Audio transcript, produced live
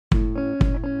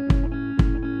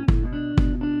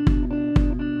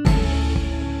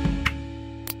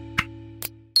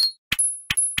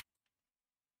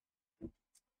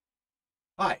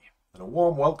and a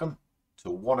warm welcome to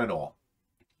one and all.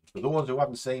 For those who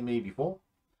haven't seen me before,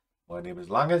 my name is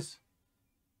𝗖𝗢𝗡𝗡𝗖𝗧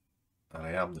and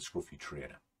I am the Scruffy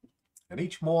trader. And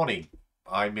each morning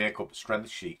I make up a strength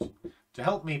sheet to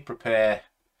help me prepare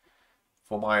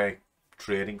for my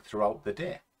trading throughout the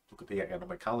day. Look at the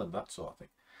economic calendar, that sort of thing.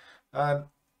 And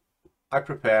I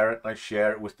prepare it and I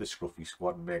share it with the Scruffy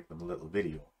squad and make them a little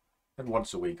video. And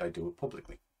once a week I do it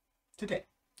publicly. Today,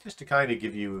 just to kind of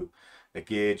give you a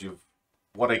gauge of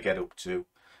what I get up to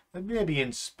and maybe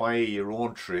inspire your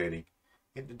own trading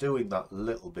into doing that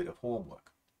little bit of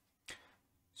homework.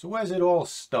 So where does it all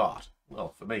start?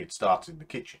 Well, for me it starts in the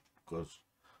kitchen, because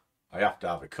I have to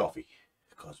have a coffee,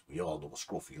 because we all know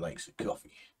Scruffy likes a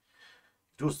coffee.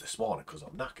 He does this morning because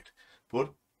I'm knackered,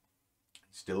 but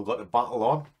still got the battle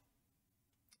on,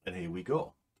 and here we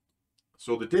go.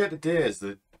 So the day today is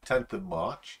the 10th of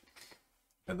March,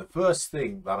 and the first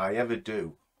thing that I ever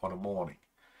do on a morning,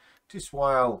 just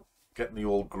while getting the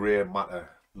old grey matter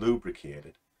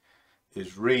lubricated,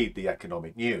 is read the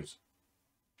economic news.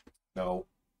 Now,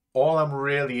 all I'm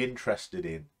really interested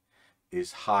in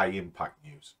is high impact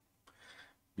news,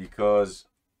 because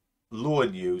lower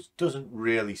news doesn't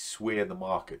really sway the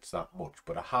markets that much,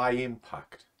 but a high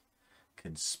impact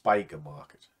can spike a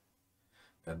market,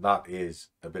 and that is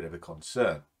a bit of a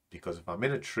concern, because if I'm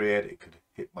in a trade it could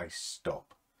hit my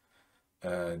stop,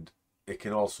 and it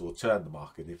can also turn the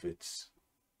market if it's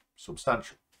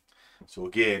substantial. So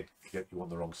again, get you on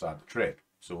the wrong side of the trade.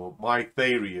 So my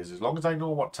theory is, as long as I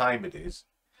know what time it is,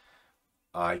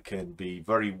 I can be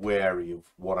very wary of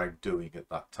what I'm doing at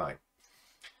that time.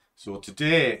 So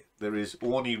today there is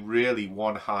only really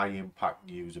one high impact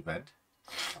news event,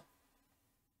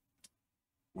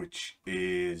 which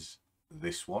is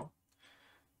this one.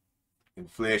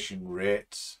 Inflation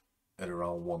rates at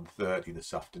around 130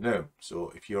 this afternoon.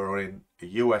 So if you're in a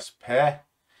US pair,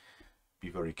 be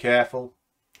very careful.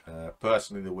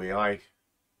 Personally, the way I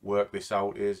work this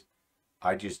out is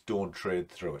I just don't trade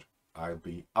through it. I'll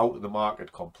be out of the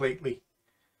market completely,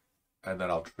 and then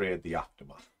I'll trade the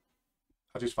aftermath.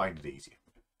 I just find it easier.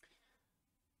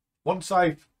 Once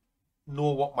I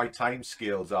know what my time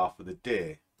scales are for the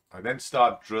day, I then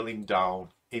start drilling down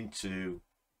into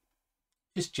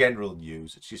just general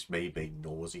news. It's just me being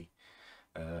nosy,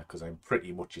 because I'm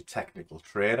pretty much a technical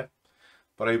trader,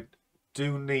 but I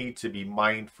do need to be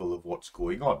mindful of what's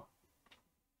going on.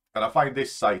 And I find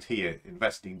this site here,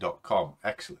 investing.com,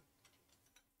 excellent,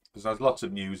 because there's lots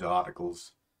of news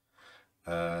articles,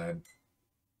 and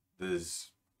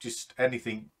there's just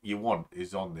anything you want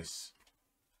is on this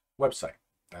website.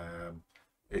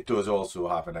 It does also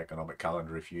have an economic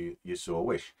calendar if you so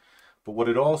wish, but what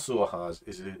it also has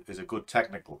is a good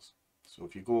technicals. So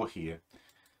if you go here,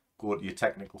 go to your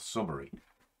technical summary,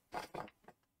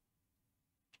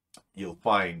 you'll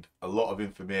find a lot of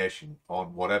information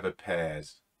on whatever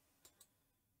pairs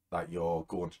that you're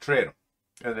going to trade on,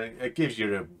 and it gives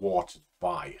you a watered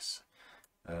bias.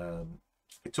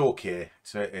 It's okay,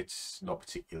 it's not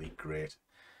particularly great,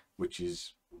 which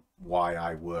is why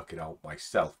I work it out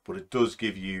myself, but it does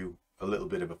give you a little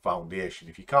bit of a foundation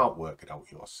if you can't work it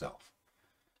out yourself,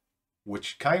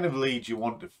 which kind of leads you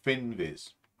on to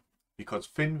FinViz, because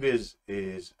FinViz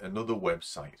is another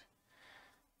website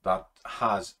that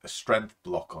has a strength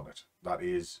block on it that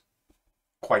is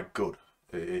quite good.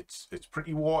 It's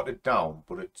pretty watered down,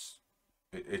 but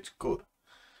it's good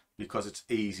because it's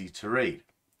easy to read.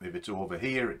 If it's over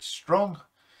here, it's strong.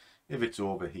 If it's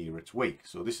over here, it's weak.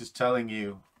 So this is telling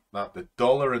you that the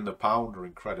dollar and the pound are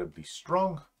incredibly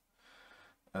strong,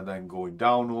 and then going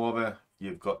down over,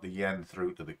 you've got the yen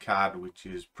through to the CAD, which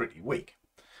is pretty weak.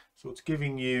 So it's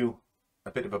giving you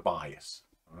a bit of a bias,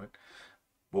 right?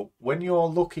 But when you're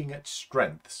looking at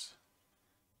strengths,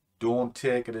 don't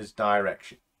take it as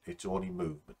direction. It's only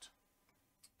movement.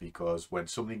 Because when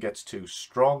something gets too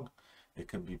strong, it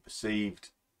can be perceived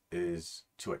as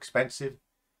too expensive,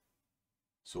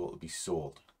 so it'll be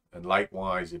sold. And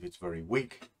likewise, if it's very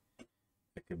weak,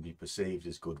 it can be perceived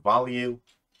as good value,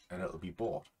 and it'll be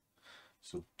bought.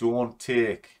 So don't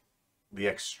take the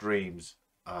extremes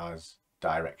as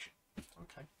direction.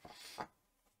 Okay.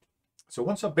 So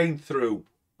once I've been through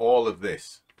all of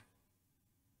this,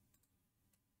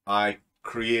 I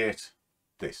create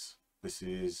this. This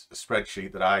is a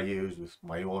spreadsheet that I use with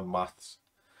my own maths,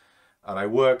 and I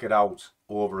work it out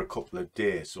over a couple of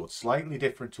days. So it's slightly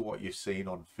different to what you've seen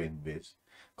on FinViz,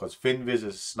 because FinViz is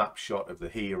a snapshot of the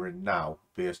here and now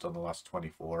based on the last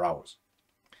 24 hours.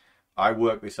 I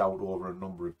work this out over a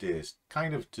number of days,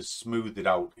 kind of to smooth it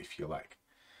out, if you like.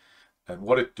 And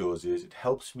what it does is it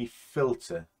helps me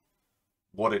filter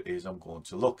what it is I'm going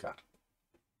to look at.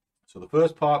 So the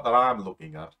first part that I'm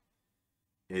looking at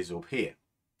is up here.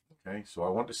 Okay, so I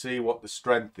want to see what the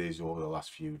strength is over the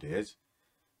last few days.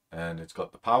 And it's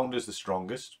got the pound as the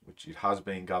strongest, which it has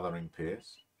been gathering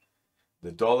pace.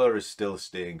 The dollar is still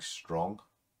staying strong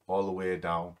all the way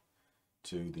down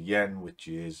to the yen, which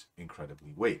is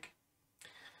incredibly weak.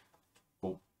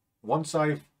 But once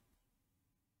I've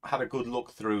had a good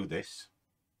look through this,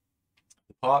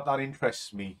 the part that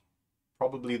interests me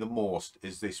probably the most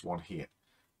is this one here,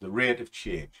 the rate of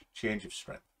change of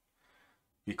strength,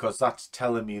 because that's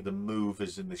telling me the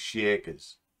movers and the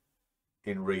shakers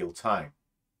in real time,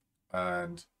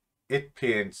 and it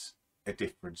paints a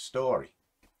different story.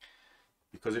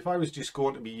 Because if I was just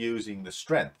going to be using the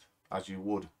strength as you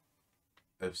would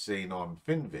have seen on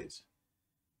FinViz,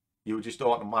 you would just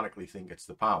automatically think it's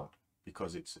the pound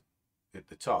because it's at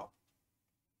the top.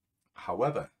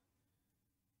 However,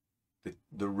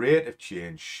 the rate of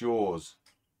change shows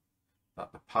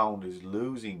that the pound is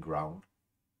losing ground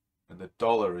and the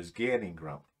dollar is gaining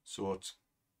ground. So it's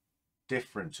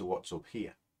different to what's up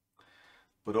here.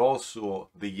 But also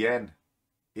the yen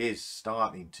is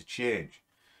starting to change,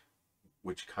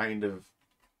 which kind of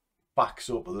backs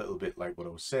up a little bit like what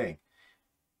I was saying.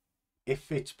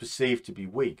 If it's perceived to be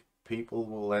weak, people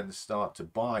will then start to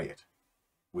buy it,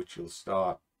 which will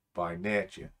start by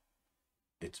nature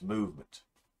its movement.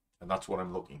 And that's what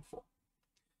I'm looking for.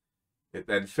 It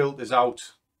then filters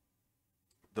out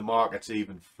the markets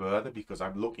even further because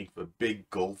I'm looking for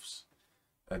big gulfs,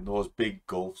 and those big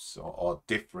gulfs or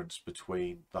difference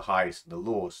between the highest and the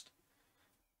lowest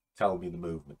tell me the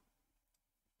movement.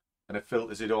 And it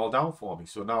filters it all down for me.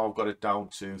 So now I've got it down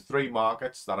to 3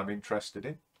 markets that I'm interested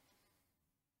in.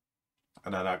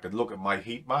 And then I can look at my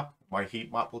heat map. My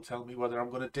heat map will tell me whether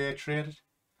I'm going to day trade it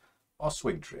or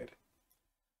swing trade it.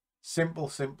 Simple,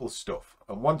 simple stuff.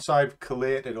 And once I've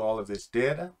collated all of this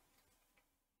data,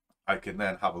 I can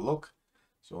then have a look.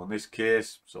 So in this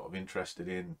case, sort of interested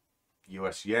in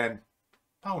US yen,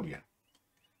 pound yen.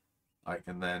 I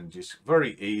can then just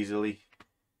very easily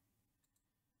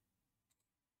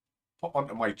pop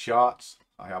onto my charts.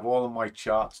 I have all of my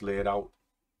charts laid out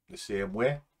the same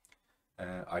way.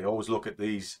 I always look at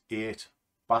these 8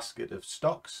 basket of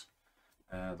stocks.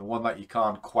 The one that you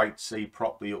can't quite see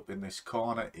properly up in this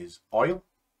corner is oil.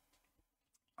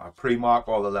 I pre-mark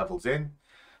all the levels in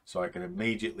so I can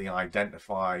immediately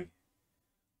identify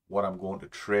what I'm going to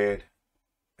trade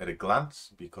at a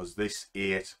glance, because this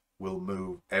 8 will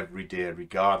move every day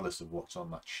regardless of what's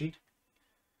on that sheet.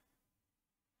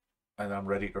 And I'm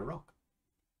ready to rock.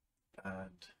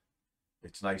 And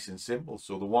it's nice and simple.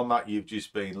 So the one that you've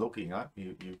just been looking at,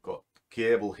 you've got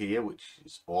cable here, which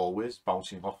is always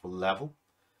bouncing off a level.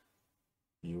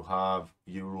 You have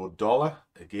euro dollar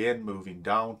again moving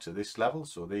down to this level,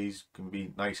 so these can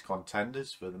be nice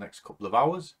contenders for the next couple of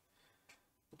hours.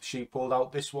 She pulled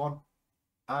out this one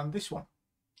and this one,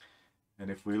 and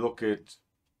if we look at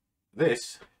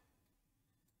this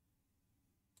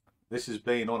has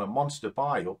been on a monster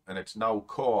buy up, and it's now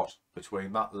caught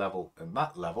between that level and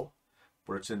that level,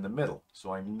 but it's in the middle.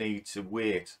 So I need to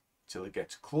wait till it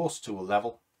gets close to a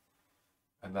level,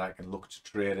 and then I can look to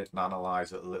trade it and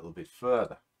analyze it a little bit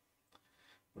further.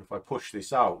 But if I push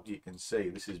this out, you can see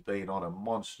this has been on a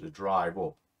monster drive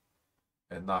up,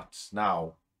 and that's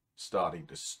now starting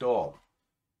to stall.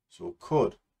 So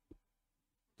could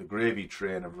the gravy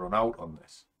train have run out on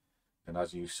this? And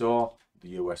as you saw, the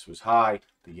US was high,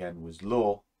 the yen was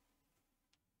low.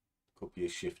 Could be a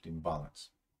shift in balance.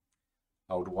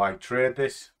 How do I trade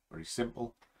this? Very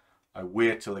simple. I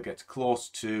wait till it gets close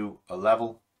to a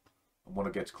level, and when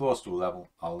it gets close to a level,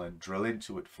 I'll then drill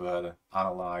into it further,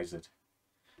 analyze it,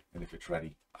 and if it's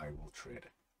ready, I will trade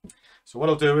it. So what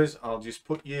I'll do is I'll just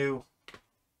put you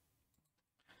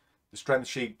the strength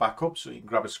sheet back up so you can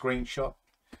grab a screenshot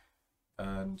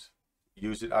and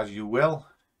use it as you will.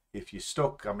 If you're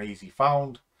stuck, I'm easy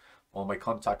found. All my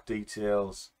contact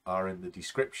details are in the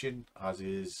description, as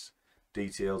is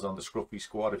details on the Scruffy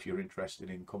squad if you're interested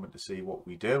in coming to see what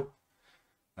we do.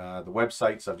 The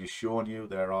websites I've just shown you,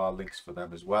 there are links for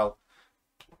them as well.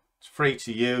 It's free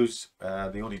to use.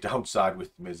 The only downside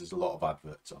with them is there's a lot of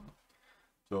adverts on them.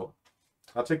 So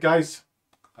that's it, guys.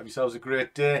 Have yourselves a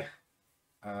great day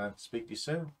and speak to you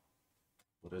soon.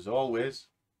 But as always,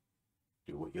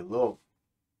 do what you love.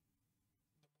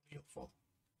 You'll fall.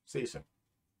 See you soon.